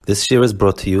This year is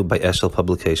brought to you by Eshel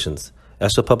Publications.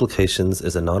 Eshel Publications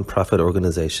is a non-profit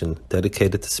organization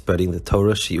dedicated to spreading the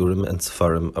Torah, Shiurim, and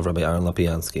Sefarim of Rabbi Aaron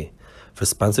Lapiansky. For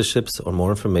sponsorships or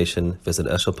more information, visit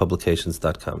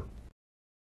eshelpublications.com.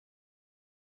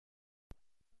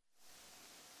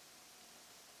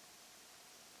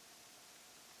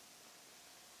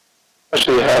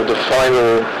 Actually have the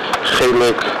final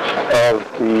chelik of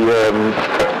the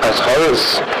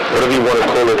Azharas, whatever you want to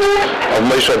call it, of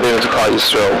Moshe Rabbeinu to Klal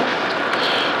Yisrael.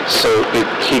 So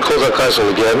he calls out Klal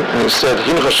Yisrael again, and he said,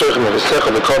 he's going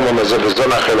to come a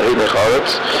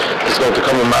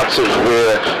matzav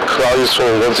where Klal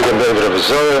Yisrael once again be able to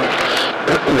observe.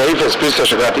 Neifes Pisa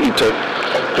Shagat Ito.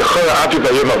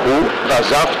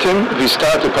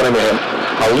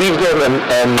 I'll leave them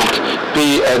and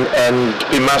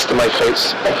be master my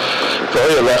face.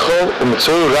 Vayeilech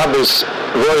rabbis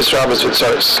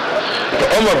v'tzaros.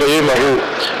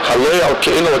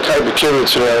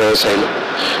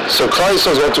 So Klal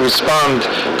Yisrael is going to respond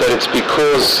that it's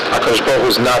because HaKadosh Baruch Hu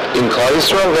is not in Klal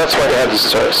Yisrael. That's why they have these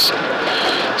tzaros.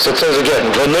 So it says again,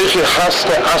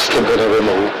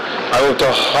 I want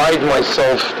to hide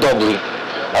myself doubly.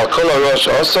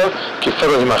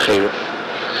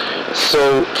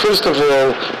 So, first of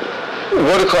all,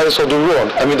 what did Klal Yisrael do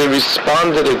wrong? I mean, they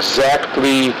responded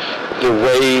exactly the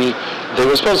way they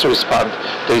were supposed to respond.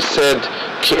 They said,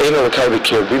 I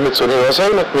mean,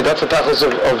 that's the tachlis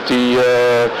of the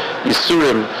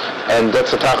Yisurim, and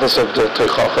that's the tachlis of the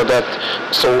Teichacha.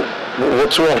 So,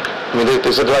 what's wrong? I mean,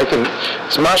 they said the right thing.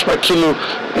 It's mashma kilu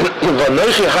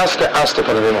v'noichi haste aste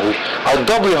panavim. I'll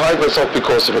doubly hide myself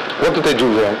because of it. What did they do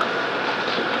wrong?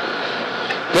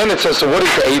 Then it says, so what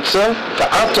is the Eitzah?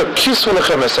 V'ata kisvu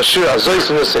lechem es hashir azois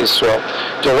v'nes Yisrael.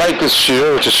 To write this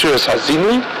shir, which is shir is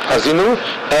hazinu,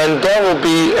 and that will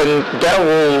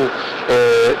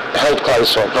help Klal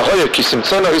Yisrael. V'hoya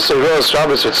kisimtzena Yisrael roas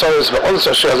rabbis v'tzaros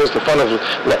v'onsa hashir azois lefanav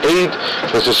la'eid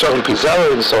v'zeshachim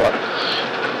pizara and so on.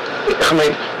 I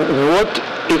mean, what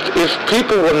if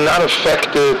people were not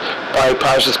affected by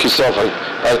Parashas Kisofai,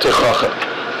 by the Teichacha,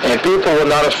 and people were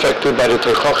not affected by the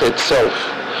Teichacha itself?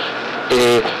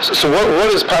 So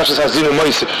what is Parashas Hazinu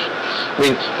Moisif? I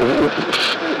mean,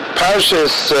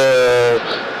 Parashas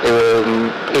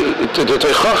the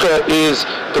Teichacha is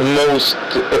the most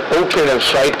open and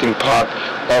frightening part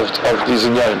of these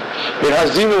inyanim. I mean,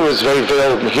 Hazinu is very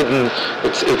veiled and hidden.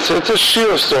 It's a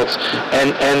sheer of sorts.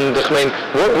 And I mean,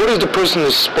 what is the person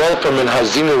to spoil from in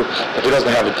Hazinu if he doesn't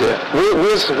have it there?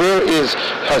 Where is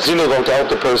Hazinu going to help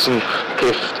the person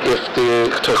if the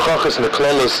Teichachas and the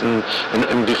Klolos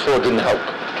and before didn't help?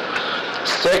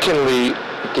 Secondly,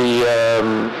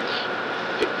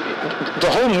 the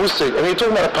whole musig, I mean, you're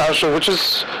talking about a parasha which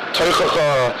is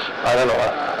Teichacha, I don't know,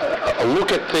 a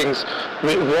look at things. I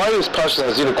mean, why is Parashat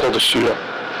Hazinu called a shira?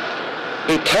 I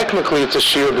mean, technically it's a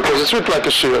shira because it's written like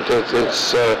a shira.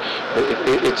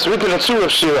 It's written in a surah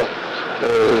of shira.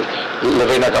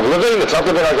 Levein Agav Levein, it's not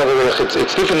Levein Agav Levein,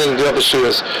 it's different than the other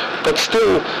shiras. But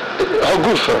still,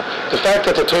 Hagufa, the fact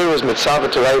that the Torah is mitzvah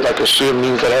to write like a shir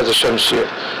means that it has a Shem shir.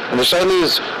 And the shaila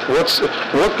is, what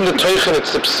in the Teichen,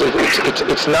 it's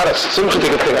not a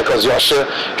simchatic thing like a Yasha.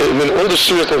 I mean, all the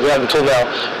shiras that we had until now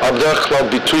are derech klal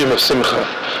bituyim of simcha.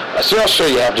 As Yasha,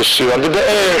 you have the shir under the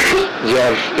air, you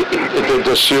have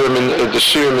the shirim in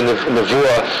the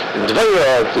Nevuah, the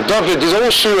Dvaya, the David, these are all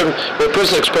shirim where a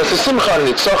person expresses simcha and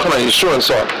Yitzchak and Yeshua and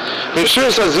so on. The Shir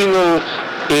Hazinu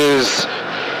is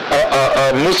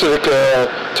a Musavik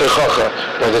Teichacha,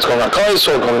 whether it's going on Klal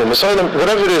Yisrael, going to Messiah,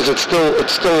 whatever it is, it's still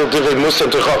Divrei Musa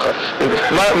and Teichacha.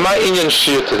 My inyan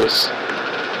shir to this.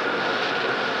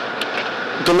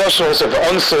 The lashon also of the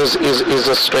answer is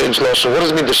a strange lashon. What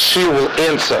does it mean? The shir will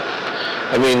answer.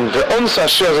 I mean, the answer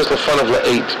shir is the fun of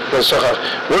la'eit.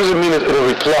 What does it mean? It will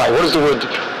reply. What is the word?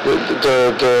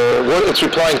 What it's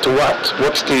replying to what?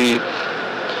 What's the?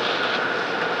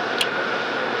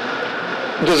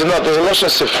 There's a lashon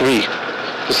Sifri.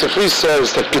 The Sifri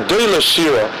says that Gedei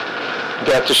Lashira,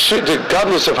 that the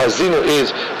godless of Hazinu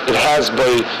is it has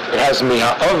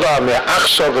Me'a'ava,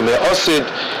 Me'achshav, and Me'asid.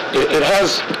 It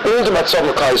has all the matzav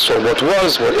of Klal Yisrael, what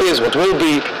was, what is, what will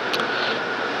be.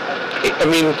 I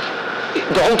mean,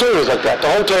 the whole Torah is like that.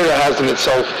 The whole Torah has in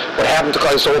itself what happened to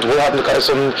Klal Yisrael, what will happen to Klal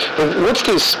Yisrael. And what's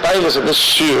the spilus of this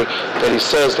shir that he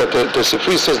says that the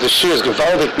Sifri says the shir is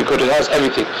gewaldic because it has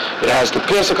everything. It has the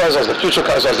past Klal Yisrael, it has the future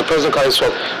Klal Yisrael, it has the present Klal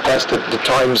Yisrael, it has the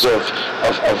times of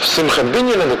simcha and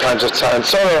binyan and the times of tzar and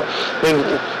sorrow. I mean,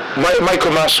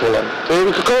 Michael Mashmalan.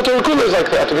 The Torah Kula is like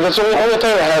that. I mean, that's all the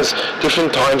Torah has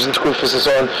different times and tkufas and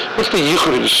so on. What's the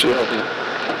yichud of the shir?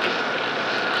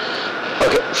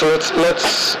 Okay, so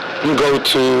let's You go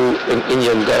to an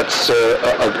Indian that's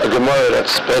a Gemara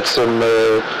that's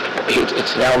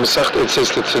it's now Masechta. It says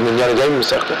it's in the Yanadayim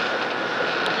Masechta.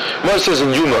 Gemara says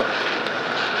in Yuma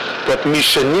that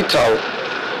Mishanital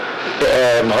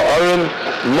Ha'arim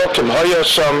Mokim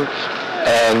Hayasham,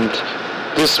 and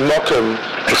this Mokim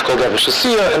is called Abu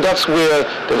Shasiya, and that's where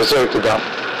they resurrected Dam.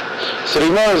 So the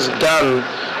Gemara is done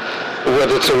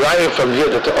whether it's a raya from here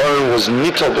that the Aron was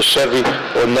Nital B'Shevi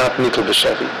or not Nital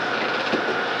B'Shevi.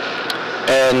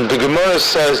 And the Gemara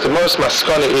says, the most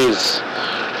maskana is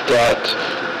that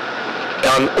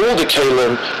on all the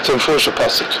Kalim, to enforce a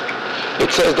pasuk,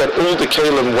 it says that all the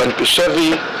Kalim went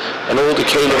B'Shevi, and all the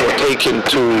Kalim were taken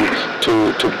to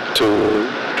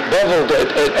Bavel,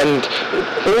 and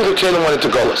all the Kalim went into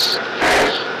Golas.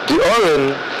 The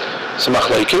Aron,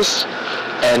 Samachleikis,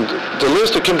 and the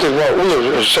list of Kim Ulav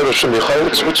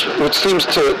which seems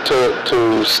to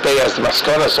stay as the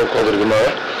maskana, so-called the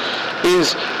Gemara,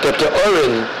 is that the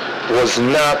Aron was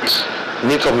not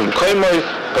Nital Mimkoimoi,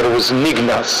 but it was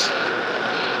Nignas.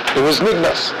 It was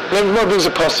Nignas. The Gemara brings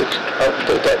a pasuk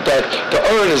that the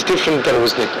Aron is different than it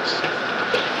was Nignas.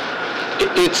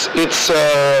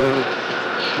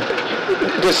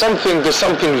 There's something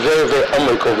very, very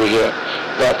amik over here,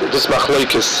 that this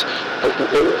machlokes,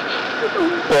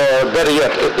 or better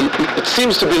yet, it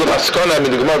seems to be the maskana. I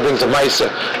mean, the Gemara brings a Maisa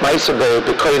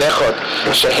be Koyin Echad,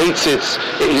 Sheheitzitz.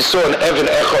 He saw an Evan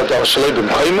Echad that was Shalei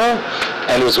B'Mkoima,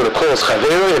 and he was going to call his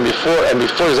Chaveroi, and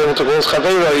before he's able to call his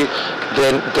Chaveroi,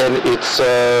 then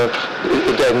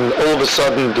all of a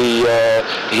sudden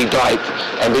he died.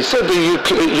 And they said that you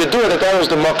do it, that was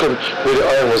the Mokum where the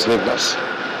Aron was Nignas.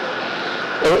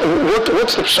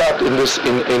 What's the pshat in this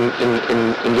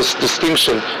in this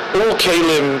distinction? All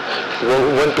Kalim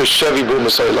went to Shevi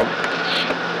B'Masaylam.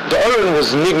 The Aron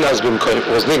was Nignas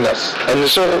was Nignas, and the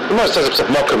Gemara says it's a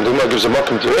Mokum. The Gemara gives a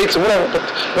Mokum to Eitz and whatever, but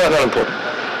not important.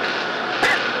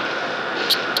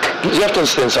 You have to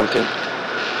understand something.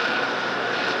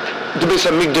 The Beis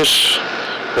HaMikdash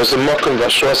was a Mokum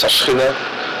V'Ashras HaShechina,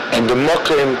 and the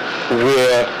Mokum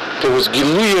where there was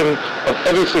Giluyim of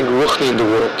everything Ruchni in the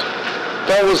world.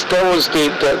 That was the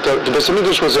Beis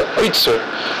HaMikdash was an oitzer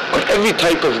on every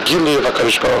type of Gili of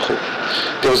HaKadosh Baruch Hu.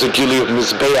 There was a Gili of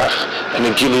Mizbeach, and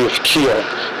a Gili of Kiyah,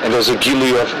 and there was a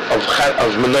Gili of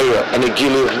Menorah, and a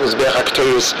Gili of Mizbeach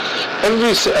HaKtoris,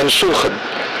 and Shulchan.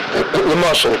 The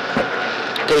Marshal.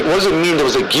 What does it mean there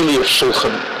was a Gili of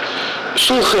Shulchan?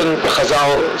 Shulchan,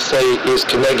 Chazal say, is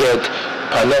Keneged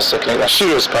Parnasa, Keneged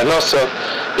Ashiras Parnasa.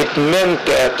 It meant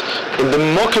that in the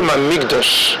Mokim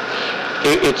HaMikdash,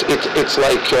 it's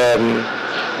like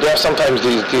they have sometimes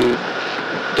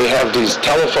they have these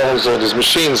telephones or these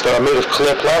machines that are made of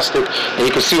clear plastic, and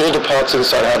you can see all the parts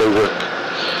inside how they work.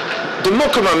 The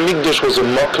Mokum HaMikdash was a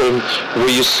Mokum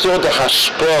where you saw the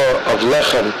hashpah of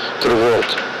Lechem to the world.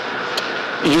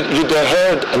 You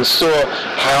heard and saw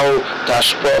how the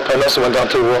hashpah of Parnasa went down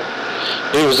to the world.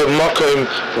 It was a Mokum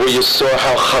where you saw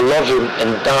how Chalavim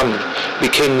and Dam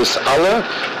became Nis'ala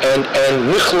and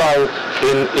Nichlal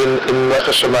in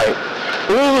Mecha Shemayim.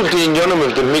 All of the inyanim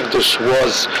of the Mikdash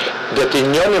was that the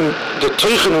inyanim, the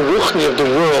Teichen Ruchni of the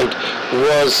world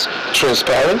was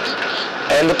transparent,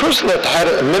 and the person that had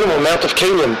a minimal amount of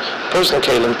Kalim, personal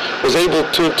Kalim, was able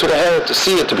to the hair to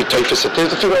see it, to be Teifus. There's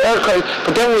the figure Erkai,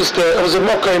 but that was it was a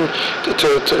Mokim to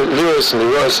Liris and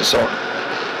Liris and so on.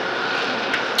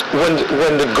 When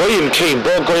the Goyim came,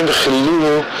 the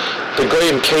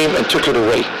Goyim came and took it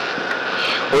away.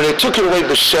 When they took it away,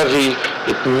 the Shevi,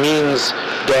 it means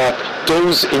that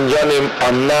those inyanim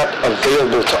are not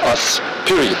available to us,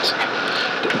 period.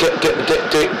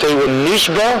 They were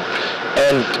nishba,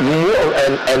 and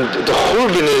the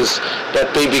churban is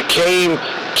that they became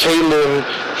kalim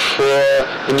for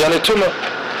inyan tumah.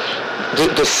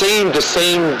 The same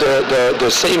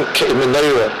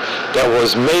menorah that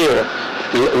was mayor,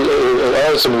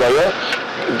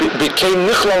 became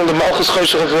nichlal the malchus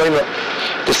choshech of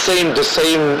the same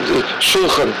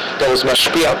shulchan that was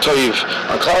mashpia toiv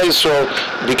on Klal Yisrael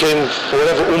became, for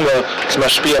whatever ummah, it's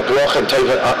mashpia brach and toiv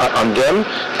on them,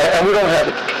 and we don't have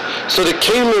it. So the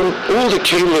kalim, all the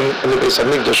kalim in the Beis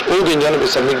HaMikdash, all the inyan of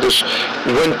Beis HaMikdash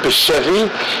went b'shevi,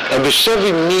 and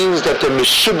b'shevi means that they're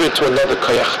meshubit to another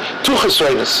koyach. Two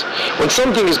chesroinus. When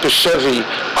something is b'shevi,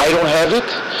 I don't have it,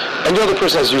 and the other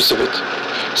person has use of it.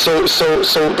 So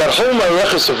that whole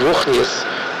marechus of ruchnius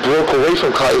broke away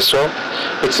from Klal Yisrael,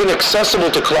 It's inaccessible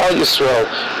to Klal Yisrael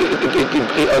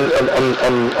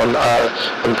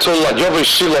until Yovei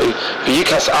Shilei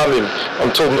v'yikas Amim,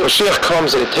 until Mashiach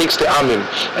comes and it takes the Amim,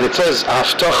 and it says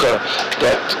Haftacha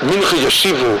that Mincha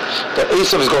Yeshivu, that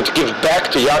Esav is going to give back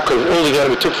to Yaakov all the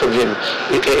Yanim he took from him.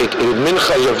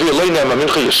 Mincha Yavi Leinem,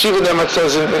 Mincha Yeshivu, it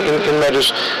says in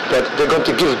Medrash that they're going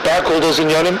to give back all those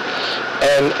Inyanim,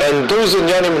 and those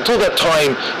Inyanim until that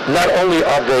time, not only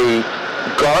are they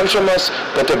gone from us,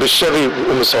 but they're b'shevi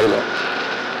u'masayla.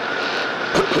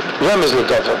 Remez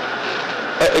l'davar.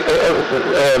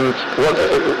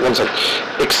 One second.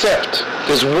 Except,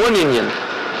 there's one Inyan.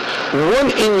 One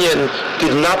Inyan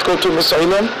did not go to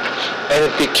Masayla, and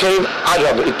it became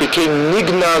Arab. It became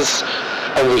Nignaz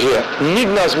over here.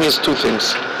 Nignaz means two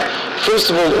things.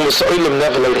 First of all, Masayla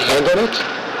never laid a hand on it.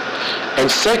 And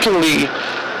secondly,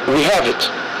 we have it.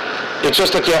 It's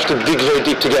just that you have to dig very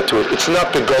deep to get to it. It's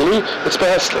not Begoli, it's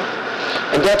Behesla.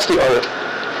 And that's the Oren.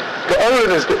 The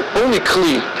Oren is the only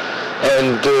Kli,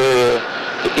 and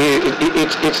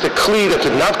it's the Kli that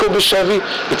did not go B'Shevi,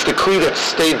 it's the Kli that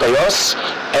stayed by us,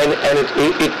 and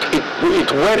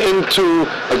it went into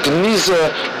a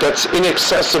Geniza that's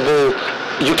inaccessible.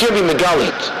 You can't be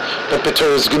Megalit, but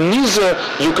B'Torah's Geniza,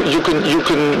 you can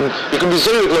be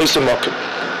Zerig Loisamakim.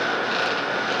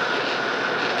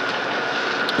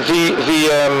 The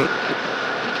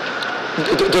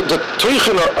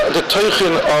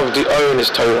teichen of the iron is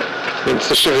Torah. It's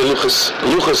the Shiva Luchas,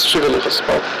 Shiva Luchas.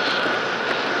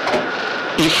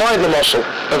 You find the mashal,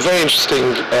 a very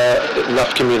interesting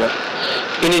nafkamina.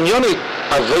 In Inyoni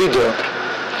Aveda,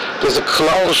 there's a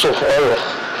klal shulch aruch,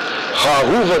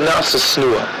 ha'ahuva nasa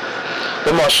snua.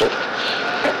 The mashal.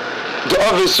 The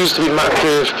others used to be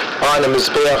makriv on a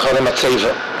mizbeach on a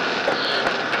matzeva.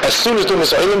 As soon as the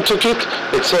Muslim took it,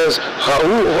 it says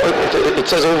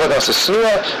over that's a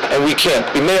snua, and we can't.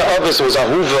 Bimei Avis was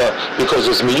ahuva because it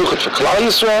was miyuchet for Klal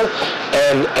Yisrael,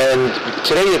 and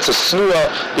today it's a snua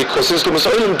because since the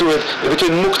Muslim do it, it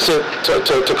became muktzeh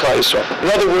to Klal Yisrael. In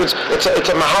other words, it's a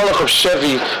mahalach of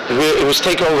Shevi where it was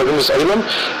taken over the Muslim,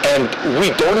 and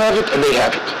we don't have it, and they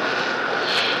have it.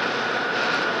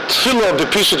 Tefillah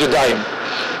b'pishat yadayim.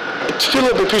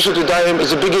 Tefillah b'pishat yadayim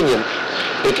is a big Inyan.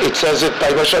 It says it by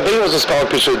Moshe Rabbeinu was a spell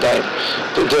Pishat Yadayim.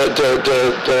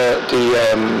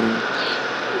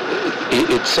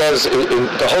 It says in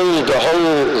the whole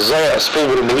Zayah is filled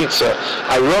with a melitza.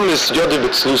 I ramis yodi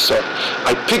b'tzlusa.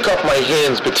 I pick up my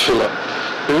hands b'tefillah.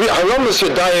 Haramis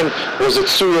Yadayim was a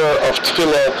tzura of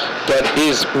tefillah that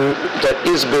is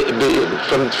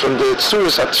from the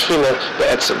tzuras of tefillah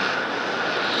be'etzim.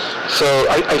 So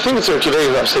I think it's a Kivei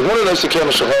enough. One of the Nisikei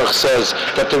Mashavarach says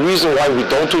that the reason why we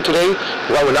don't do today,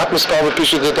 why we're not mispal with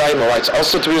Pishat Yadayim, or why it's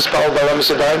also to be mispal by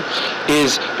Ramis Yadayim,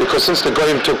 is because since the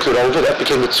Goyim took it over, that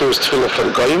became the Tzuras Tefillah for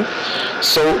the Goyim.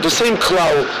 So the same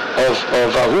klal of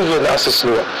Ahuva and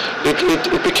Asasnua,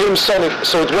 it became sonic,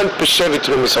 so it went B'Shevi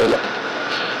to the Messiah.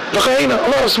 A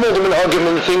lot of small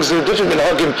minhagim and things, different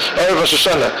minhagim. Erev Rosh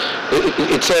Hashanah,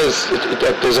 it says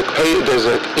that there's a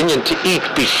inyan to eat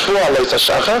before Aleis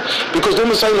HaShachar because the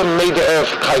Messiah made the Erev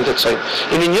kind of same.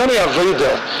 In Inyani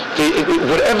Aveda,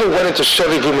 whatever went into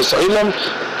Shevi V'Messiah,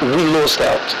 we lost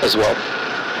out as well.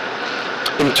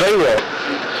 In Torah,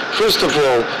 first of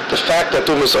all, the fact that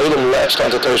the Messiah latched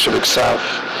onto Torah Shabbat Ksav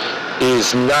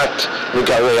is not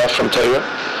Megareah from Torah.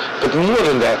 But more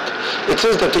than that, it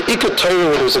says that the Ikar Torah,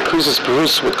 when there was a Krisis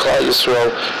Perus with Klal Yisrael,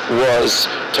 was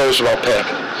Torah Shabbat Peh.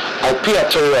 Al Pi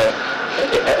Torah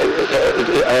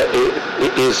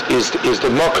is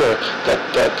the mocker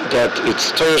that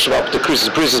it's Torah Shabbat, the Krisis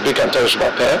Perus is big on Torah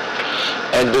Shabbat Peh,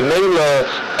 and the Mela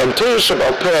and Torah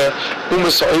Shabbat Peh,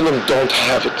 Umas Ha'olam don't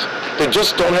have it. They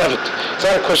just don't have it. It's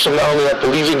not a question of not only not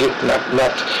believing it,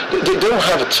 they don't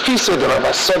have a tfisa, they don't have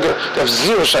a saga, they have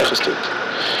zero shaykhs to it.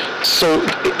 So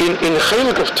in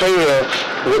Chelik of Torah,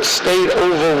 what stayed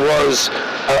over was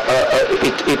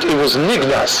it was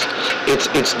nignas.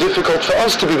 It's difficult for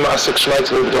us to be masik shmait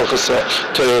to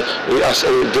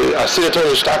asir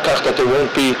Torah shtakach that there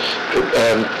won't be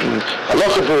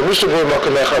halacha b'ur mishnah b'ur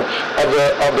makom echad.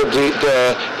 But the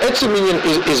etzem inyan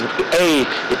is A,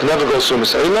 it never goes through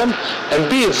Masaylam, and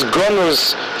B, it's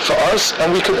goners for us,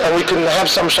 and we can have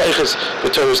some shaykhs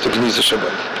with Torah's to Geniza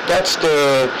Shabbat. That's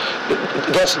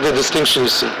the distinction you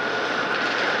see.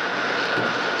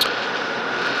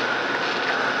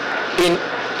 In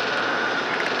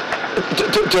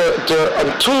the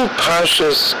until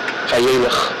Parshas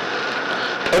Vayeilech,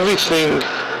 everything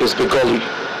is begoli.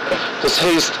 There's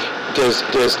haste,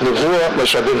 there's nevuah.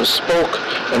 Moshe Rabbeinu spoke,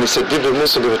 and he said divrei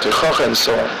musa, divrei teichacha, and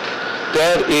so on.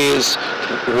 That is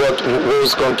what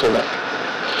was going to learn.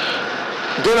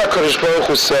 Then HaKadosh Baruch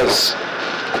Hu says,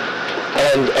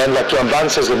 And like Ramban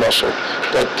says in Moshe,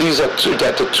 that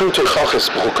the two Teichachas,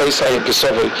 B'chukaisai and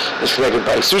Gesovei, is connected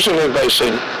by Yisrushin and by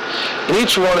Yisheni. In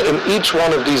each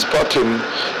one of these batim,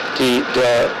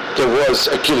 there was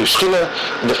a Gilui Shechina.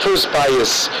 In the first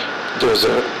bias, there was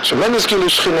a tremendous Gilui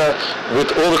Shechina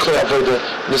with all the Klei Avoda.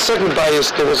 In the second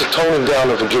bias, there was a toning down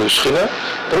of the Gilui Shechina,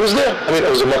 but it was there. I mean, it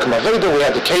was a Makam Avoda. We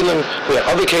had the Kalim, we had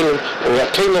other Kalim, we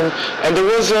had Kalim, and there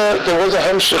was a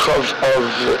hemshich of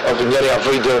Inyari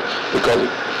Avoda with Goli.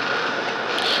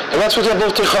 And that's what they're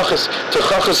both Teichachas.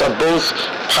 Teichachas are both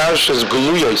parashas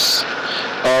Guluyos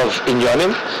of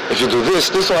Inyanim. If you do this,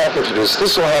 this will happen. If you do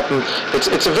this will happen.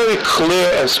 It's a very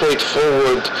clear and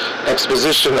straightforward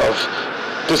exposition of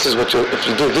this is what if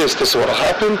you do this, this is what will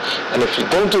happen, and if you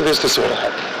don't do this, this is what will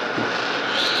happen.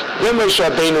 Then Moshe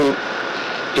Rabbeinu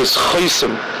is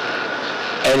chosim,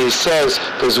 and he says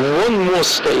there's one more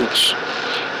stage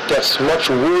that's much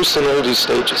worse than all these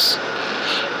stages,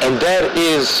 and that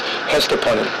is Hester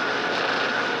Panim.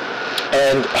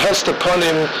 And Hester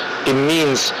Panim, it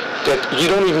means that you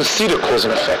don't even see the cause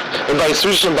and effect. And by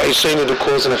Yisrushin and by Yisheni, the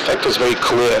cause and effect was very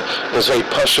clear, it was very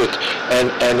pashut, and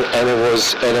it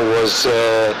was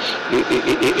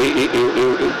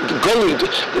going.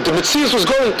 The Metzius was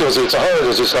going. There was Yitzhahara,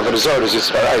 there was Yitzhahara, there was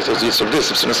Yitzhahara, there was Yitzhahara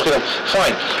this, Yitzhahara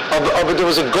fine. But there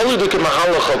was a Golidik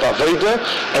Mahalach of Aveda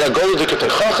and a Golidik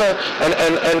Techacha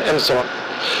and so on.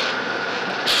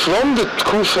 From the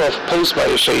Tkufa of post by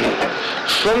Yisheni,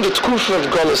 from the Tkufa of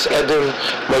Golas Edom,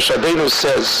 Moshe Rabbeinu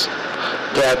says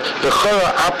that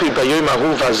V'chora api b'yom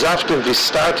hahu v'azavtim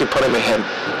v'starti panemehem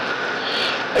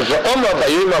v'omar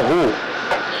b'yom hahu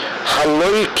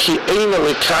haloi ki eina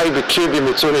lekai b'kirbi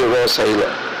mitzuni ros ha'ila.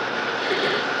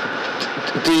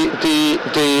 The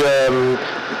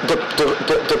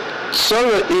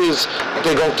tzara is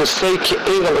they're going to say ki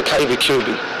eina lekai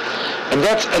b'kirbi. And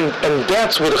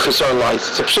that's where the chesar lies.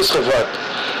 It's a pshis chavot.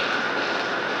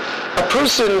 A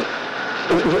person,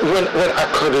 when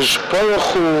HaKadosh Baruch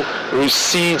Hu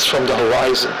recedes from the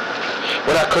horizon,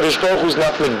 when HaKadosh Baruch Hu is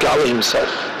not megala himself,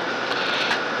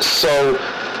 so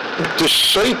the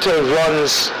shaitan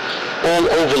runs all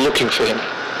over looking for him,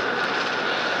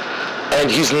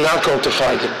 and he's not going to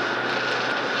find him.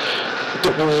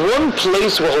 The one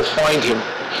place where he'll find him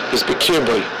is Bekir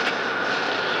Boi.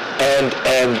 And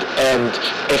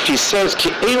if he says ki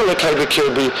eino lekai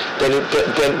b'kirbi,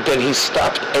 then he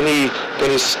stopped any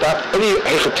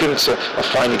hechatimtza of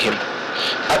finding him.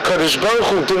 HaKadosh Baruch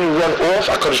Hu didn't run off.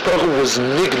 HaKadosh Baruch Hu was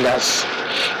nignas,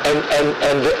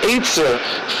 and the eitzah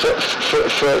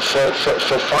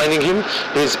for finding him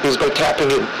is by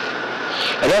tapping in.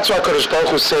 And that's why HaKadosh Baruch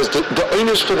Hu says the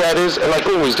einish for that is, and like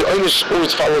always, the einish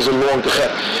always follows along the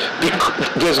chet.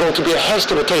 There's going to be a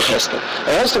hester b'tei hester.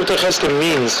 A hester b'tei hester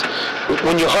means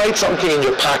when you hide something in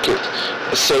your pocket,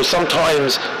 so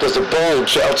sometimes there's a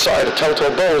bulge outside, a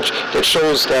telltale bulge that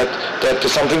shows that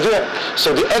there's something there.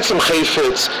 So the etzem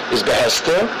chayfetz is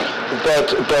behester,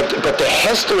 but the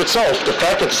hester itself, the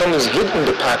fact that something's hidden in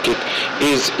the pocket,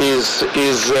 is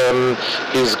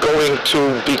going to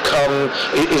become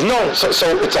is known. So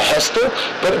it's a hester,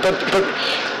 but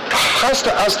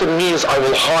hester means I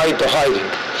will hide the hiding.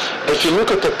 If you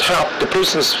look at the top, the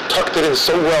person's tucked it in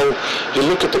so well. You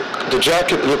look at the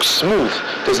jacket; it looks smooth.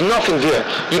 There's nothing there.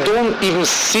 You don't even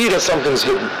see that something's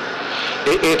hidden.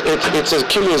 It's a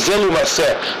kilo zelu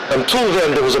maseh. Until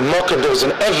then, there was a mocker, there was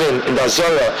an evan in the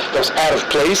Azara that was out of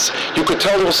place. You could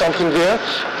tell there was something there,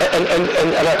 and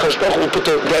HaKadosh Baruch Hu will put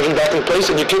the evan back in place,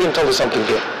 and you couldn't tell there's something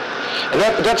there. And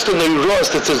that's the neiros.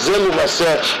 That's a zelu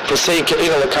maseh for saying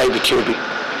ke'ena lekai b'kirbi.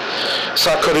 So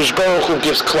HaKadosh Baruch Hu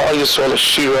gives Klal Yisrael a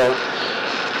shira.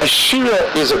 A shira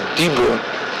is a dibur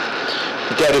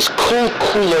that is kol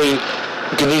kulei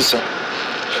geniza.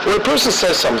 When a person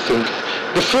says something,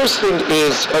 the first thing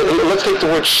is, let's take the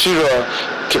word shira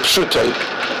kipshutei,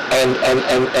 and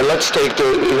let's take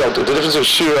the difference of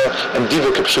shira and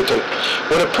diva kipshutei.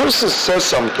 When a person says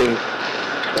something,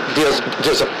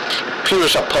 there's a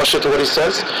pirush apasha to what he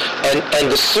says, and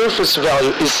the surface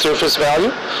value is surface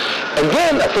value, and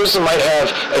then a person might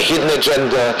have a hidden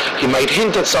agenda. He might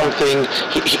hint at something.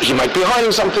 He might be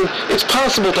hiding something. It's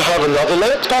possible to have another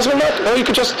layer. It's possible not. Or you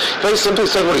could just very simply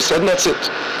say what he said, and that's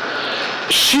it.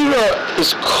 Shira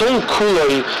is kol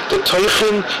kulei, the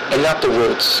toichin, and not the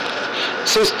words. It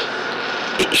says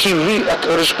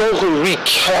HaKadosh Baruch Hu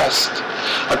recast.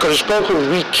 HaKadosh Baruch Hu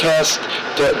recast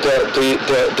the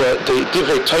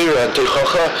divrei Torah and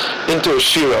Teichacha into a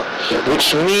shira,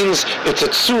 which means it's a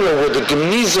tzura where the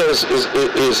gemiza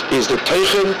is the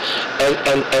teichin,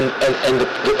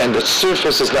 and the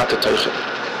surface is not the teichin.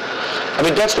 I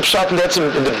mean, that's the pshat, and that's in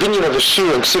the binyan of the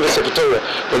shir and ksiva sefer Torah,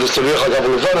 whether it's tzarich agav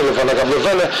levana, levana agav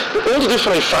levana, all the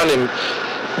different ifanim.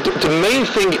 The main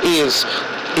thing is,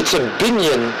 it's a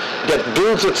binyan that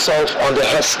builds itself on the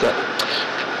hester.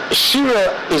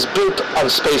 Shira is built on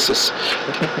spaces.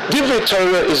 Divrei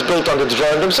Torah is built on the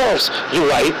Dvarim themselves. You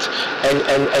write,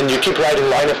 and you keep writing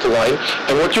line after line,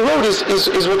 and what you wrote is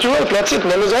what you wrote. That's it.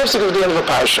 And then there's also at the end of a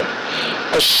parasha.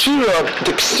 A Shira,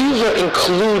 the ksiva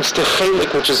includes the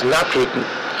chelik which is not written,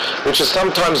 which is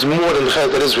sometimes more than the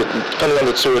chelik that is written, depending on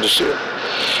the tzura of the Shira.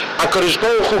 HaKadosh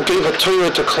Baruch Hu gave a Torah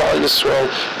to Klal Yisrael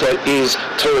that is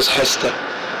Torah's hester.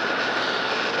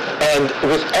 And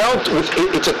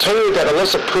it's a Torah that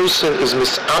unless a person is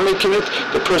misamek in it,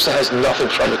 the person has nothing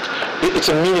from it. It's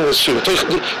a meaningless shira.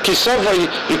 Kisavai,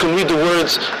 you can read the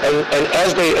words, and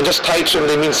as they just touch them,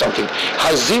 they mean something.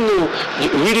 Hazinu,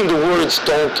 reading the words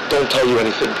don't tell you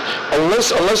anything. Unless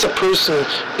a person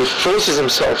forces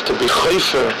himself to be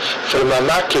chayfer for the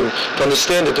mamakim, to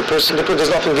understand that there's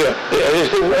nothing there.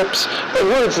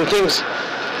 Words and things.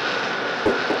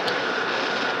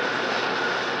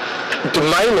 The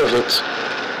mile of it,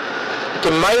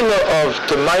 the mile of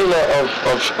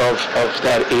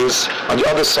that is on the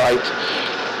other side.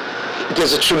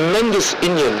 There's a tremendous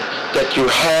inyan that you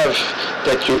have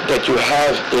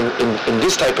in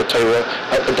this type of Torah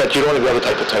that you don't have other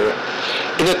type of Torah.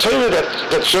 In a Torah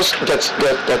that's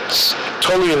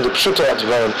totally in the pshuta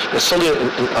advarim, that's totally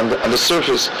on the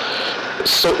surface.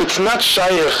 So it's not shaykh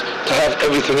to have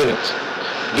everything in it,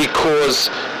 because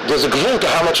there's a gvul to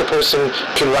how much a person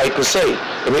can write and say.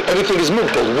 I mean, everything is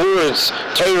mukbal. Words,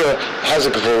 Torah has a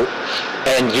gvul,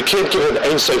 and you can't give it an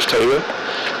Ein Sof Torah,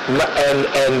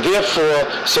 and therefore,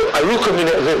 so Aruka min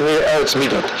Eretz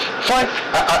Midot. Fine,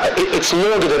 it's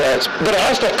longer than Eretz, but it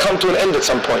has to come to an end at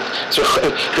some point. So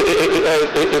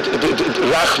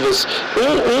Rachvis,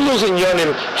 all those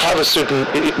inyanim have a certain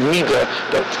midah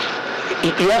that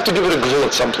you have to give it a gvul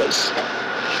at some place.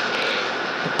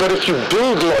 But if you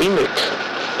build lo'imik,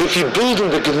 if you build in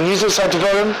the Gnizas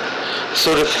Advarim,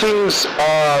 so the things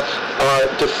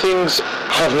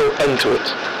have no end to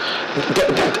it.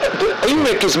 The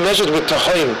Imek is measured with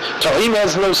Tahim. Tahim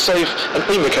has no safe, and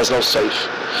Imek has no safe.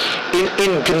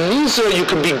 In Gniza, you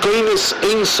can be Goynis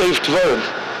Ein Safe Dvarim.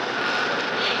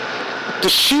 The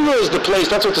Shira is the place,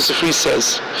 that's what the Sifri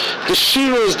says. The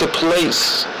Shira is the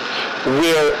place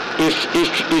where if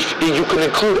you can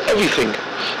include everything.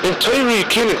 In Torah you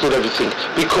can't include everything,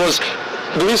 because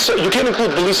you can't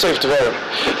include B'li Seif Dvarim.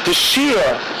 The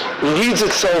Shira reads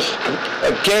itself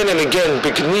again and again,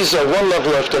 B'Gniza, one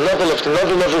level after another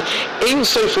level, Ein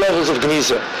Seif levels of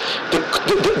Gniza. The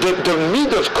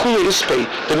midah of Kula Ispei,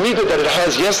 the midah that it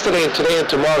has yesterday and today and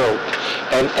tomorrow,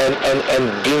 and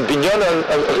Binyan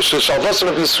Shalvasan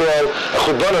of Yisrael,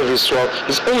 Churban of Yisrael,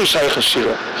 is only Shaykh and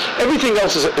Shira. Everything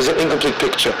else is an incomplete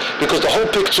picture, because the whole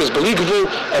picture is Beligvul,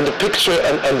 and the picture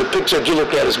and the picture that you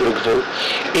look at is Beligvul.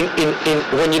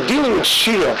 When you're dealing with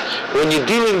Shira, when you're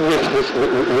dealing with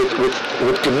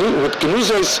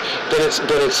Genuzos, then it's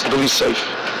B'li Seif.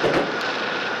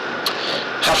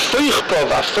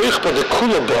 Hafeichpa, the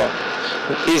kulaba,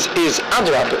 is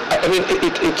adrab. I mean,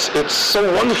 it's so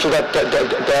wonderful that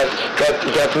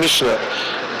Mishnah.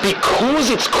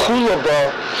 Because it's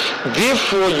kulaba,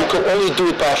 therefore you can only do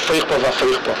it by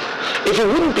hafeichpa. If it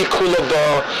wouldn't be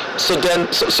kulaba, so then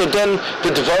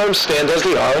the Dvarim stand as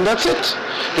they are, and that's it.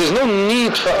 There's no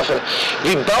need for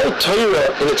the Baal Torah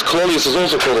in its Klolius is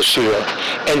also called a Shira,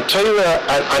 and Torah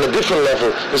on a different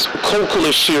level is Kol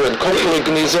Kol Shira and Kol Kol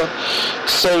Gniza.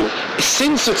 So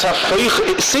since it's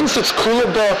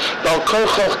kulaba, Baal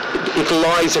Korchach, it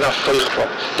lies in hafeichpa.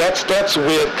 That's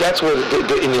where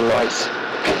the Indian lies.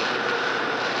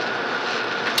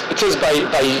 It says by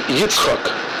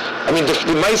Yitzchak. I mean, the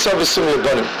Ma'asav is similar to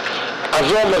him.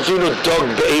 Avraham Avinu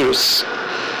dug Be'eris,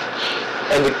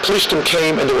 and the Plishtim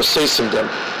came and they were chasing them.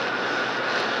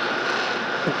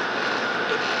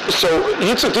 So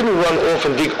Yitzchak didn't run off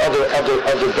and dig other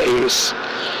Be'eris.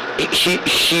 He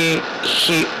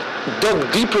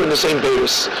dug deeper in the same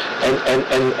Be'eris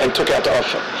and took out the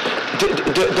offer.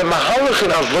 The Mahalach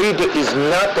in Avodah is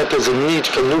not that there's a need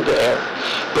for new Be'er,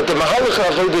 but the Mahalach in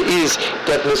Avodah is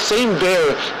that in the same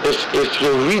Be'er, if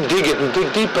you redig it and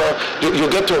dig deeper, you'll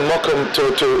get to a Mokum, to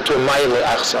a Ma'ile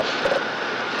Achsaf.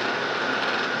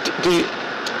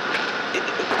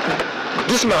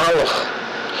 This Mahalach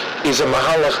is a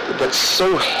Mahalach that's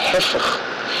so hefech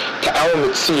to our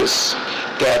Metzias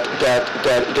that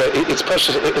it's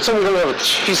precious. It's something we don't have a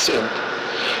tfisa in.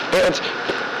 And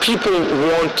people a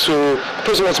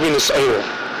person wants to be in this era.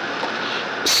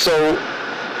 So,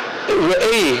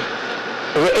 Re'ei,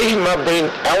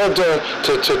 Our door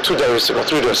to 2 days ago,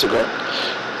 3 days ago.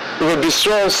 Rabbi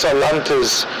Yisrael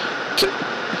Salante's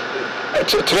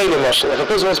today the Mashal. If a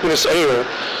person wants to be in this area,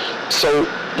 so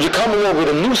you come along with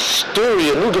a new story,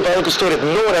 a new Vayeilech story that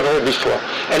no one ever heard before.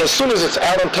 And as soon as it's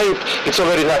out on tape, it's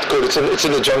already not good. It's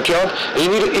in the junkyard. And you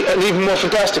need an even more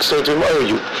fantastic story to admire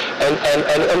you. And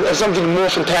something more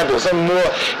fantabulous, something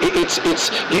more, you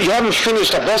haven't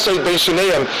finished, you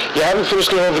haven't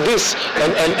finished going over this,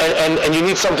 and you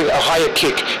need something, a higher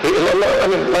kick. I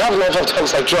mean, love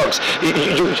talks like drugs.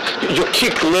 Your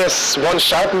kick lasts one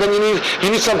shot, and then you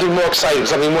need something more exciting,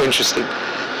 something more interesting.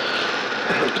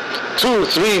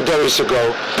 2-3 days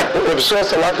ago, Rabbi Yisrael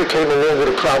Salati came along with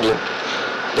a problem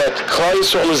that Klal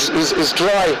Yisrael is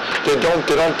dry.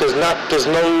 There's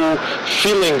no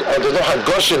feeling, or there's no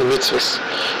hagosha in the mitzvahs.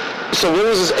 So what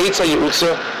was his Eitza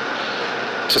Ye'utza?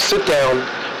 To sit down,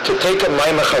 to take a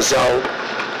Maimah Chazal,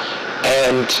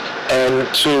 and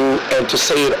to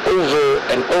say it over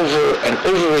and over and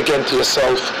over again to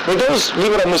yourself. I mean, that was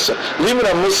Limud HaMusa. Limud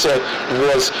HaMusa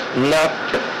was not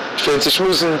fancy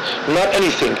schmoozing, not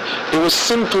anything. It was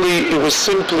simply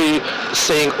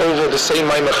saying over the same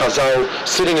Maimah Chazal,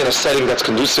 sitting in a setting that's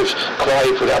conducive,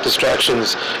 quiet, without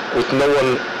distractions, with no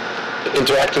one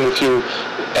interacting with you,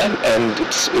 and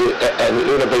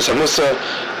you're in a Beis HaMusa,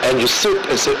 and you sit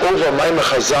and say over Maimah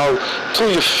Chazal till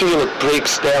you feel it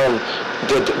breaks down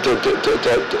the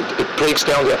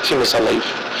Atimus Halev.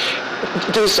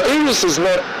 The service is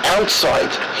not outside.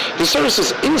 The service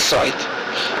is inside.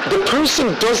 The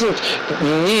person doesn't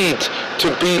need to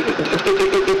be.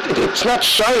 It's not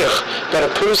shaykh that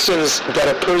a person's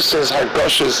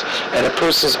hagoshes and a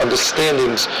person's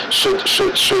understandings should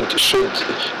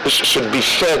be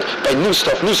fed by new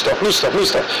stuff.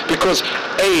 Because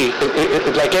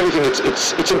like everything,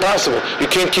 it's impossible. You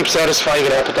can't keep satisfying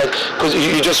an appetite because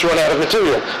you just run out of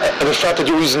material. And the fact that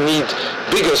you always need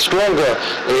bigger, stronger.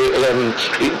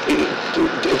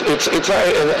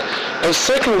 And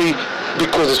secondly,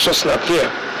 because it's just not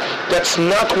there. That's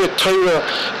not where Torah.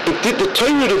 The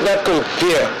Torah did not go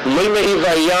there. Lo me'i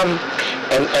vayam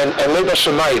and lo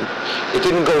b'shamayim. It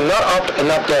didn't go not up and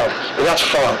not down, and not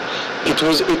far. It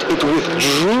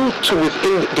withdrew to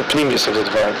within the pneumius of the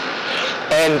divine.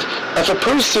 And if a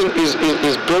person is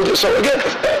building, so again,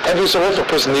 every so often a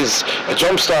person needs a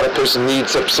jump start, a person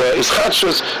needs is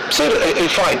chadshus,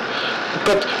 fine.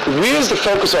 But where's the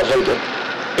focus of Vayeilech?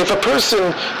 If a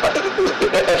person,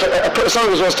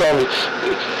 someone was once telling me,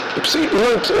 you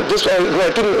learned this,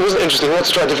 it wasn't interesting, he wants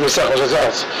to try a different Masech,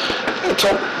 else.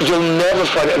 You'll never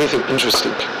find anything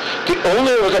interesting. The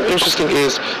only way it's interesting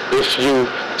is if you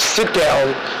sit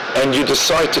down and you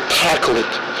decide to tackle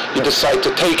it. You decide to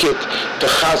take it, to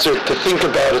chazir, to think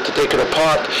about it, to take it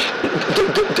apart.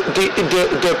 The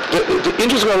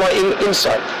interest will lie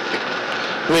inside.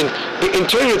 I mean, the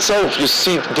interior itself, you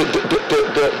see, we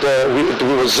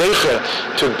were zeicher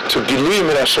to giluyim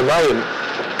in Hashemayim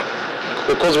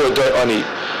because we were da'ani.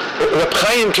 Reb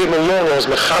Chaim came along and was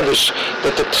mechadish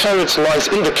that the teretz lies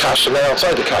in the kasha, not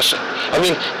outside the kasha. I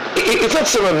mean, it's not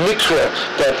some mikra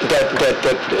that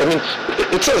I mean,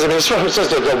 it says that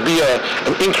there'll be an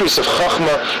increase of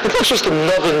chachma. It's not just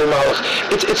another numalach.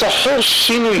 It's a whole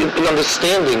shinui in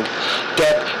understanding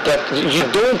that you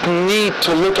don't need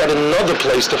to look at another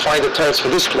place to find the teretz for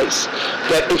this place.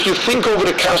 That if you think over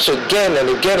the kasha again and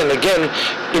again and again,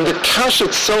 in the kasha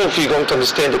itself you're going to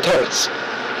understand the teretz.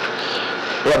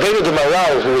 Rabbeinu de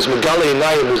Maral, who was Megale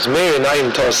Inayim, who was Meir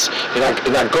Inayim to us in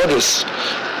Agodis,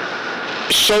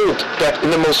 showed that in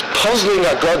the most puzzling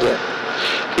Agodah,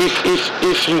 if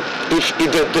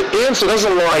the answer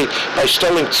doesn't lie by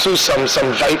stelling to some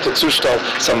weite Zustand,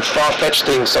 some far-fetched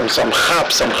thing, some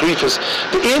chap, some chrifus,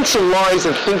 the answer lies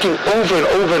in thinking over and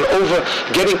over and over,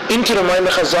 getting into the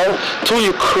Maimah Chazal till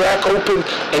you crack open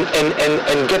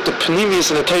and get the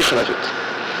pneumius and the teichen of it.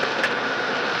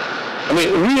 I mean,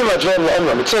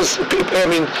 it says, I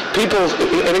mean, people,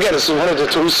 and again, this is one of the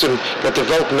terusim that the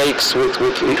Welt makes with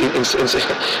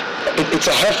it's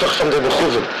a hefech from the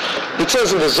Bechuvim. It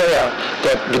says in the Zohar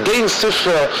that b'dein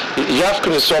sifra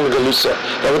yavkin yisrael megalusa.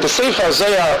 That with the Sefer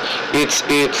Zohar,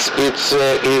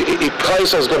 Klal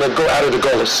Yisrael is going to go out of the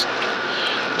Golus.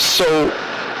 So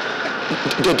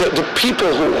the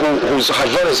people whose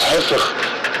havon is hefech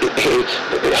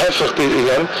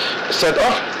said,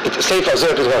 it's Sefer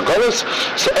Zohar is about Golus,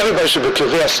 so everybody should be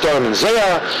kivei storm in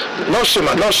Zohar, Noshim,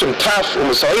 Taf,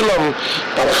 U'Misailam,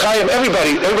 Balachayim,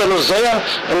 everybody knows Zohar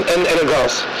and a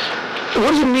Golus.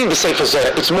 What does it mean, the Sefer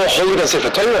Zohar? It's more holy than Sefer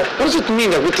Torah? What does it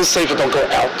mean that with this Sefer don't go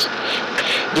out?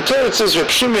 The Torah says, Reb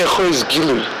Shimei Achoi's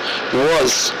Gilui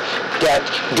was that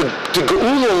the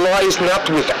Geula lies not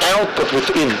without, but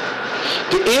within.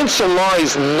 The answer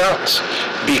lies not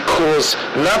because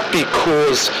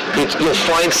you'll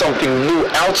find something new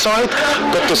outside,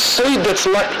 but the seed that's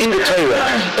in the Torah.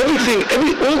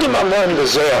 All the Mamar and the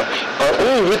Zohar are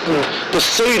all written the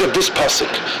seed of this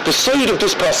pasuk. The seed of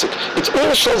this pasuk. It's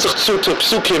all shal sich zu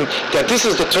psukim that this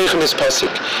is the Torah in this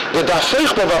pasuk. The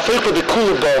dafeichba the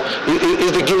kulaba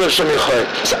is the Gilur Shem Yechai.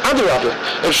 So Adarabba,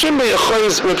 Reb Shimon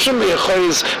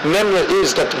Yechai's memory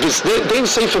is that this Dein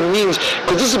Sefer means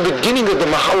because this is the beginning of the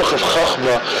Mahalach of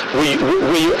Chachma, where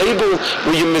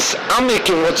you misamik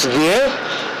in what's there,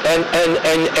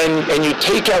 and you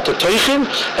take out the teichin,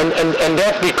 and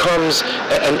that becomes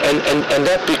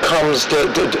the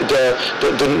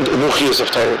nuchias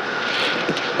of Torah.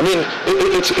 I mean,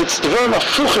 it's the very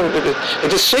mafuchim.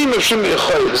 It's the same of Shimon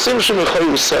Yechai. The same of Shimon Yechai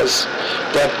who says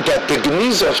that the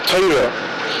geniza of Torah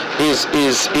is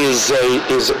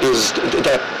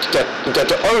that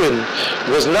the Oren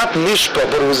was not nishpa,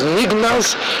 but it was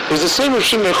nignas. Is the same of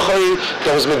Shimon Yechai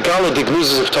that was megala the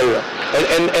genizas of Torah.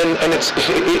 And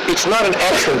it's not an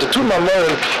accident. The two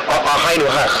mamorim are hainu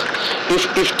hach.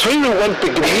 If Torah went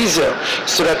begeniza,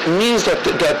 so that means that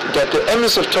the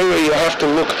emes of Torah you have to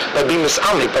look by being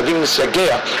misamik, by being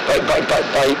misagea, by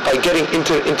getting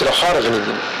into the heart of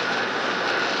anything.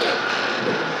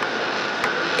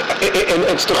 And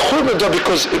it's the churban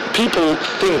because people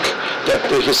think that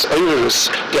the hisayrus,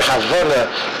 the havana,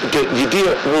 the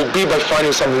idea will be by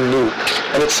finding something new,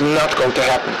 and it's not going to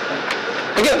happen.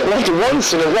 Again,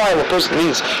 once in a while, a person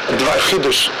needs a dvar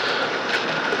chidush.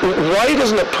 Why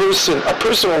doesn't a person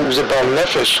who's a bal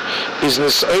nefesh is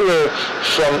nisayra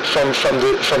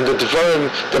from the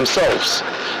dvarim themselves?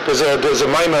 There's a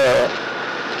maimah.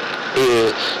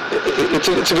 It's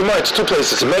a Gemara. It's two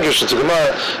places. It's a Medrash. It's a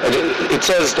Gemara, and it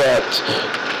says that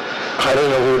I don't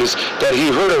know who it is. That he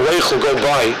heard a reichel go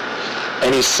by,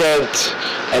 and he said,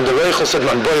 and the reichel said,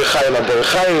 "Man boy chayim, man boy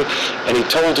chayim," and he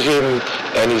told him,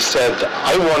 and he said,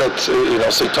 "I want it," So he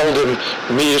told him,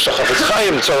 "Mi yish achafetz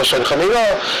chayim, tzol hashem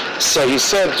chamira." So he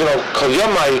said, "Kol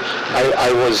yomai,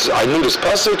 I knew this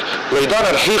pasuk. Leidan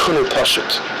ad heichunu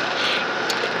pashut."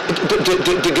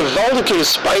 The gewaldige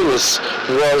Spilus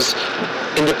was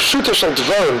in the Pshuta Shal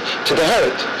Dvarim to the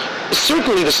Heret.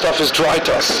 Certainly the stuff is dry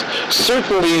to us.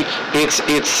 Certainly it's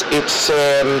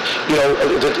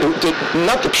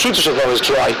not the Pshuta Shal Dvarim is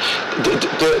dry.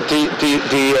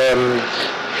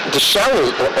 The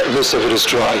shallowness of it is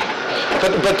dry.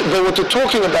 But what we're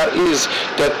talking about is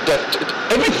that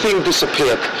everything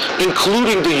disappeared,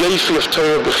 including the Yefi of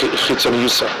Torah B'chitzon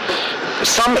Yusa.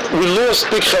 We lost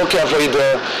big Chelke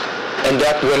Avodah, and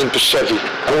that went into Shevi,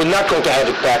 and we're not going to have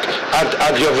it back.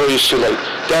 Ad Yavo Yishulei.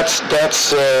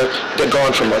 They're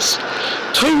gone from us.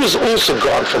 Torah is also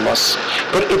gone from us,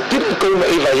 but it didn't go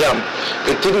Me'evayam.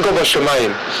 It didn't go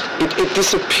Bashamayim. It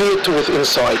disappeared to within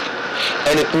inside.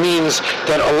 And it means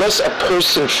that unless a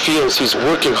person feels he's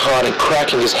working hard and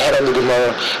cracking his head on the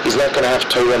Gemara, he's not going to have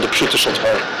Torah and the Pshuta Shel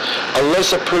Torah.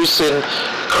 Unless a person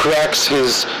cracks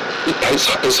his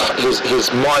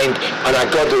mind on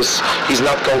Agados, he's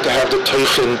not going to have the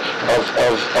Teichin of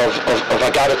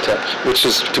Agadata, which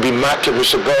is to be Makir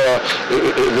Mishabara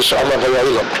Mishalma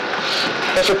Vayeilech.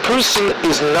 If a person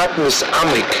is not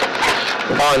misamik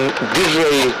on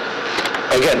Divrei,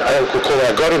 again, I would call it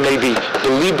Agada, maybe the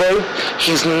Libo,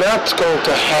 he's not going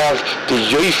to have the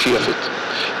Yoifi of it.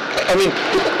 I mean,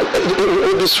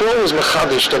 this role is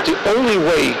Mechadish, that the only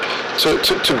way to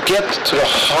get to the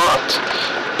heart,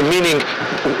 meaning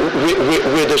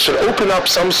where they should open up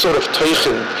some sort of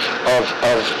teichin of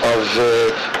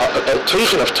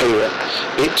teichin of Torah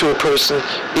to a person,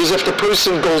 is if the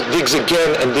person digs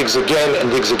again and digs again and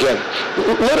digs again.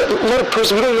 Let a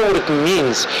person, we don't know what it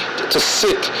means to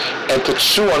sit and to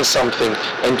chew on something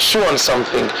and chew on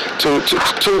something till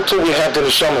we have the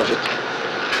neshama of it.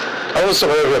 I also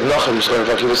heard Reb Nachum,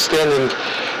 he was standing.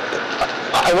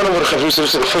 I went over to Chavrusa.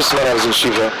 This was the first night I was in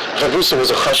Shiva. Chavrusa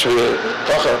was a Chashvi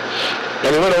Bacha,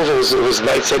 and he went over. It was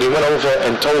night said he went over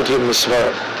and told him the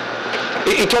Svara.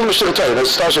 He told him the Shir Torah. He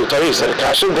said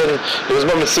Kasha. Then it was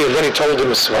Moment and then he told him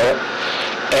the Svara,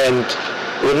 and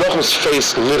Reb Nachum's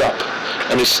face lit up,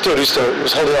 and he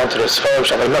was holding on to the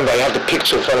Svara. I remember I have the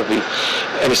picture in front of me,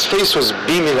 and his face was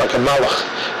beaming like a malach.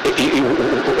 And he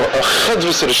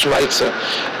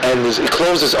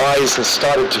closed his eyes and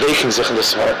started dveiking sich in the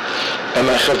Svara. And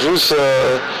my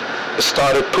Chavrusa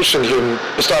started pushing him,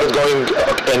 started going,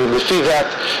 and with that,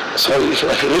 so he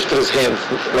lifted his hand,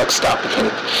 like stop it.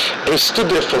 And he stood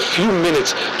there for a few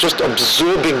minutes, just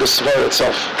absorbing the Svara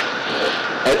itself.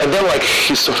 And then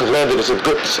he sort of landed and said,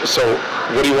 good, so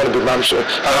what do you want to be mamsha?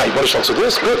 You want to show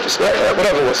this, good, this, that,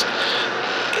 whatever it was.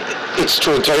 It's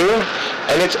true in Torah,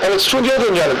 And it's true in the other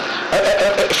Inyanim.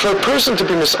 For a person to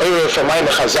be Mis'oyer from Mayim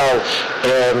Chazal,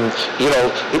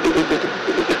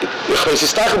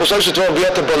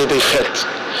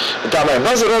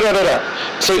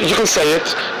 so you can say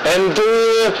it, and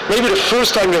maybe the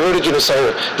first time you heard it, you say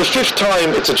it. The fifth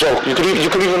time, it's a joke. You could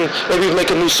even maybe make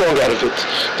a new song out of it.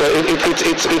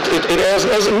 It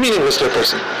has a meaningless to a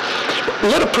person.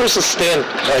 Let a person stand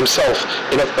by himself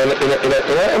in a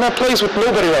place with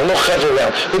nobody around, no chaver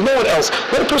around, with no one else.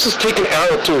 Let a person take an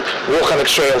hour to walk on a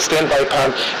trail, stand by a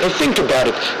pond, and think about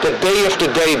it. That day after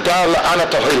day,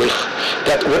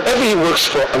 that whatever he works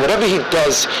for and whatever he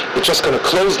does, it's just going to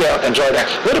close down and dry down.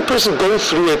 Let a person go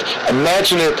through it,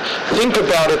 imagine it, think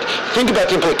about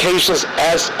the implications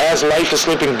as life is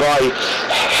slipping by.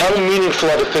 How meaningful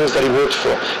are the things that he worked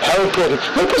for? How important?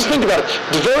 Let a person think about it.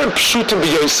 The very pshutim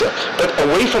b'yosa, but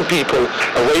away from people,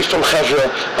 away from chavra,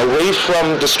 away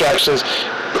from distractions.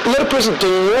 Let a person, the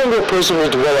longer a person will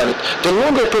dwell on it, the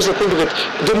longer a person think of it,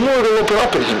 the more it will open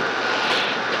up in him.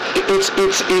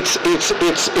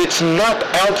 It's not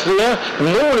out there.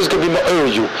 No one is going to be ma'or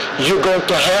you. You're going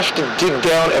to have to dig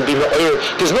down and be ma'or.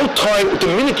 There's no time. The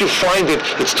minute you find it,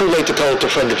 it's too late to tell it to a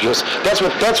friend of yours. That's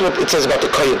what it says about the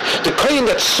kohen. The kohen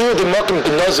that saw the makom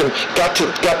genazim got to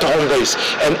home base,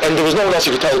 and there was no one else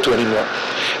you could tell it to anymore.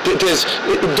 There's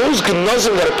those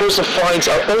genazim that a person finds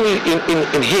are only in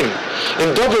him.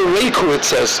 In Dover Reiku it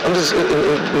says, and this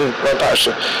in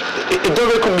Pasha, in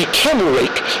Dover Reiku mikemu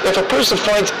reik. If a person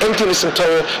finds emptiness in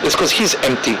Torah, it's because he's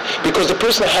empty, because the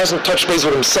person hasn't touched base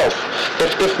with himself.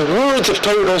 If words of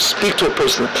Torah don't speak to a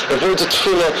person, if words of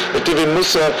Tefillah, if Divrei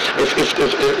Musa, if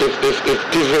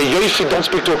Divrei Yofi don't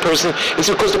speak to a person, it's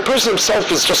because the person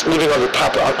himself is just living on the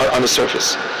top, on the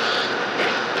surface.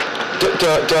 The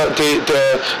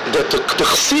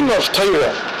chesima of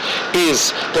Torah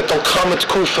is that there'll come a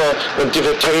tkufa when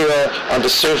Divrei Torah on the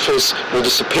surface will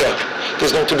disappear.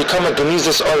 There's going to become a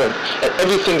Genizas Oren, and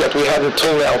everything that we had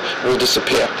until now will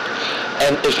disappear.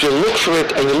 And if you look for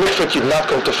it, you're not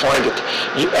going to find it.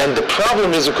 And the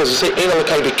problem is because you say, Ein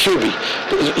Elokai b'kirbi.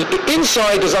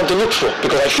 Inside there's nothing to look for,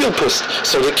 because I feel pissed.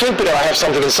 So it can't be that I have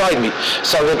something inside me.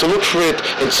 So I'm going to look for it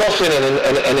in Sofin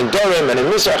and in Durham and in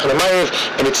Mizrach and in Ma'ariv,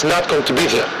 and it's not going to be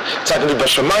there. It's not going to be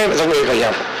Bashamayim, it's not going to be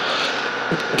Vayam.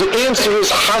 The answer is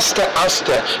hasta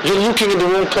asta. You're looking in the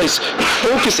wrong place.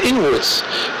 Focus inwards.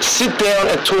 Sit down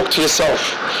and talk to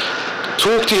yourself.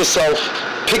 Talk to yourself.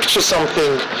 Picture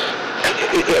something.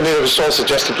 I mean, it was all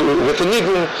suggested with the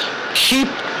nigun. Keep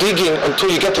digging until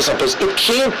you get to some place. It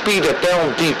can't be that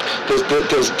down deep there's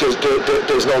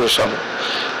no neshama.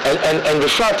 And the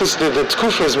fact is the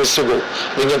tkufa is misugul.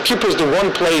 I mean, Yom Kippur is the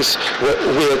one place where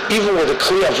even where the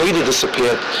Kli Aveda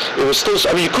disappeared, it was still.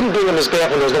 I mean, you couldn't bring a mizbeach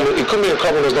when there was no. You couldn't bring a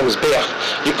carbon when there was no mizbeach.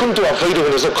 You couldn't do Aveda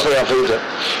when there's no Kli Aveda.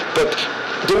 But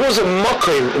there was a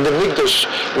makom in the Mikdash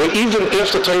where even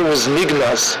after Torah was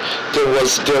nignas, there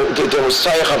was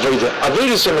Sayach Aveda.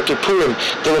 Aveda is in the Kippurim.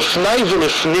 The lefnai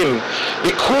v'lefnim,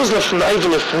 because lefnai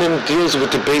v'lefnim deals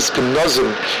with the base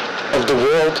genazim of the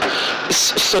world.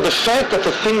 So the fact that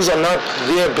the things are not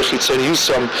there b'chitzon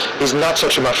yusam is not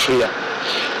such a mafriya.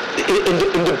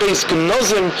 In the base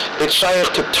genazim, it's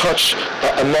shaykh to touch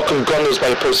a makom ganos by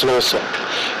a person also.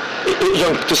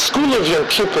 The school of Yom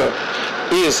Kippur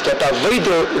is that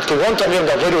Aveda, if the one time the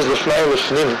Aveda was Lefnai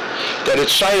Lefnim, that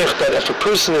it's shaykh that if a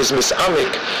person is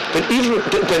misamik, then he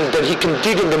can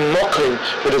dig in the mokrim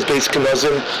with his base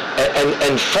kenazim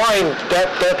and find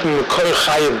that mekor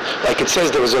chayim, like it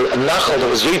says there was a nachal that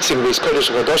was yitzim base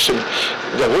kodesh gadoshim,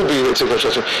 there will be yitzim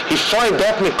gadoshim. He find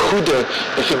that nekuda,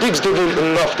 if he digs deep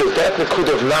enough, that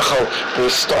nekuda of nachal will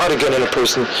start again in a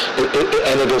person,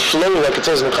 and it will flow like it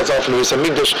says in Chazal from the Yisam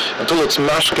Mikdash until it's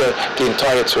mashka the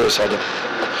entire Tzuras Adam.